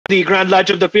the Grand Lodge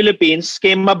of the Philippines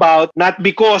came about not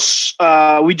because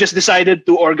we just decided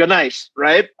to organize,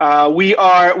 right? We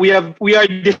are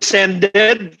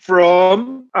descended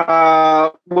from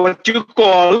what you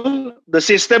call the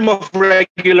system of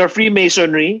regular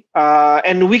Freemasonry,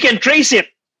 and we can trace it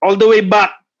all the way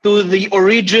back to the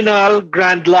original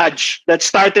Grand Lodge that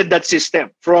started that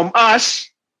system. From us,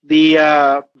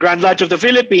 the Grand Lodge of the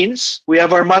Philippines, we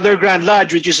have our Mother Grand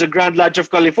Lodge, which is the Grand Lodge of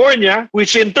California,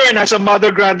 which in turn has a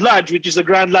Mother Grand Lodge, which is the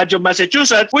Grand Lodge of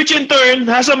Massachusetts, which in turn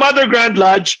has a Mother Grand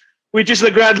Lodge, which is the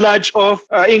Grand Lodge of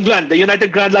England, the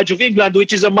United Grand Lodge of England,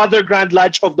 which is a Mother Grand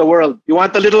Lodge of the world. You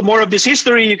want a little more of this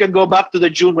history, you can go back to the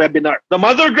June webinar. The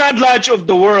Mother Grand Lodge of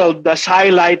the world has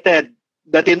highlighted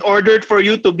that in order for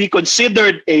you to be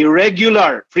considered a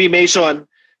regular Freemason,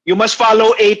 you must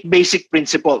follow 8 basic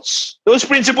principles. Those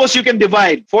principles you can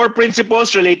divide. 4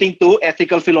 principles relating to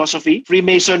ethical philosophy,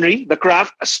 Freemasonry, the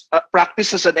craft,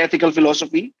 practice as an ethical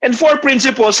philosophy, and 4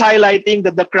 principles highlighting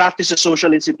that the craft is a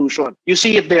social institution. You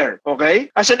see it there,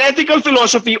 okay? As an ethical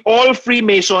philosophy, all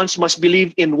Freemasons must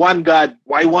believe in one God.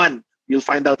 Why one? You'll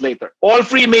find out later. All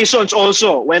Freemasons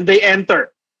also, when they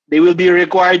enter, they will be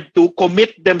required to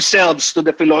commit themselves to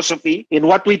the philosophy in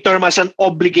what we term as an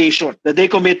obligation, that they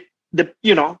commit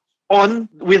on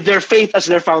with their faith as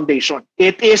their foundation.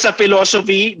 It is a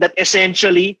philosophy that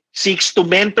essentially seeks to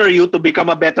mentor you to become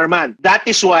a better man. That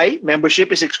is why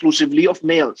membership is exclusively of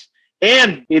males.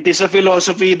 And it is a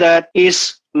philosophy that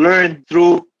is learned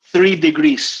through 3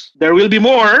 degrees. There will be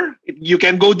more. You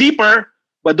can go deeper,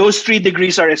 but those 3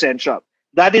 degrees are essential.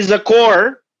 That is the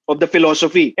core of the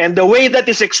philosophy. And the way that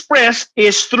is expressed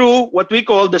is through what we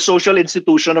call the social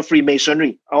institution of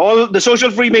Freemasonry. This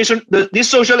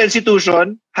social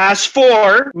institution has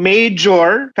 4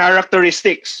 major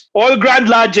characteristics. All Grand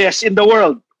Lodges in the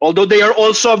world, although they are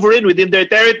all sovereign within their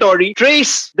territory,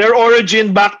 trace their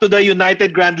origin back to the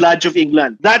United Grand Lodge of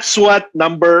England. That's what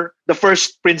the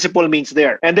first principle means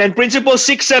there. And then principles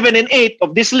 6, 7, and 8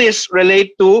 of this list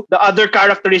relate to the other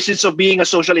characteristics of being a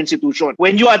social institution.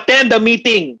 When you attend a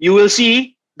meeting, you will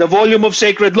see the volume of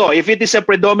sacred law. If it is a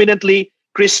predominantly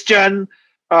Christian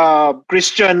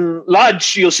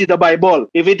lodge, you'll see the Bible.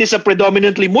 If it is a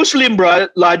predominantly Muslim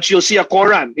lodge, you'll see a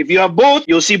Quran. If you have both,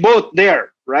 you'll see both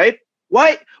there, right?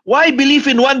 Why believe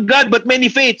in one God but many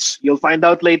faiths? You'll find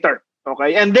out later.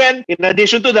 Okay, and then in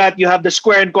addition to that, you have the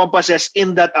square and compasses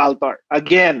in that altar.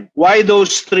 Again, why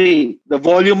those 3? The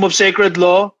volume of sacred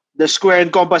law, the square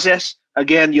and compasses.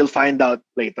 Again, you'll find out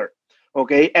later.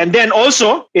 Okay, and then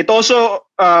also,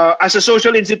 as a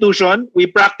social institution, we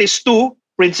practice 2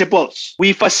 principles.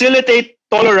 We facilitate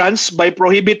tolerance by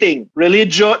prohibiting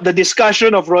the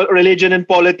discussion of religion and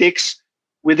politics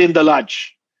within the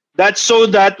lodge. That's so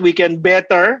that we can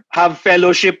better have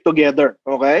fellowship together,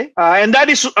 okay? And that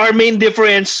is our main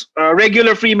difference,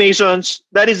 regular Freemasons.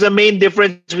 That is the main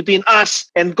difference between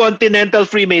us and continental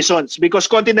Freemasons. Because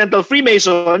continental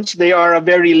Freemasons, they are a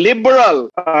very liberal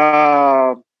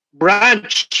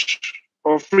branch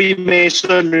of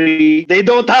Freemasonry. They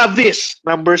don't have this,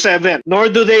 number 7, nor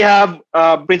do they have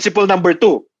principle number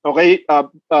 2. Okay,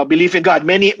 belief in God.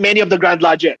 Many of the Grand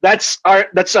Lodges. That's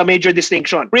a major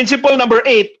distinction. Principle number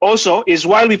 8 also is,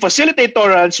 while we facilitate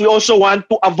tolerance, we also want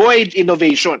to avoid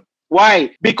innovation.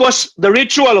 Why? Because the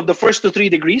ritual of the first to 3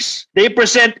 degrees, they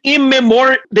present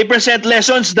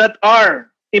lessons that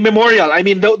are immemorial. I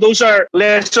mean, those are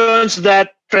lessons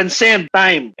that transcend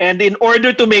time. And in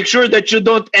order to make sure that you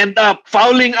don't end up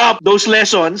fouling up those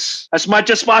lessons, as much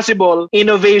as possible,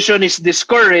 innovation is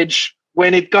discouraged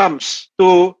when it comes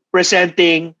to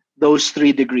presenting those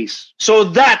 3 degrees. So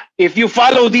that if you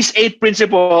follow these 8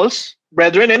 principles,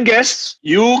 brethren and guests,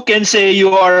 you can say you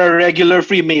are a regular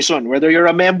Freemason, whether you're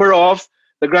a member of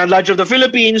the Grand Lodge of the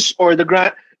Philippines or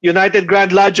the United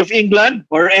Grand Lodge of England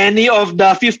or any of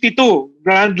the 52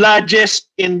 Grand Lodges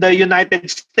in the United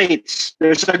States.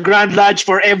 There's a Grand Lodge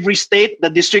for every state,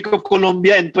 the District of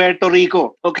Columbia and Puerto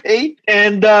Rico, okay?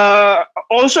 And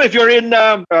also, if you're in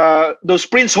those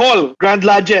Prince Hall Grand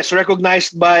Lodges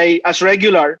recognized by as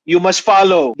regular, you must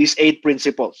follow these 8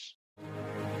 principles.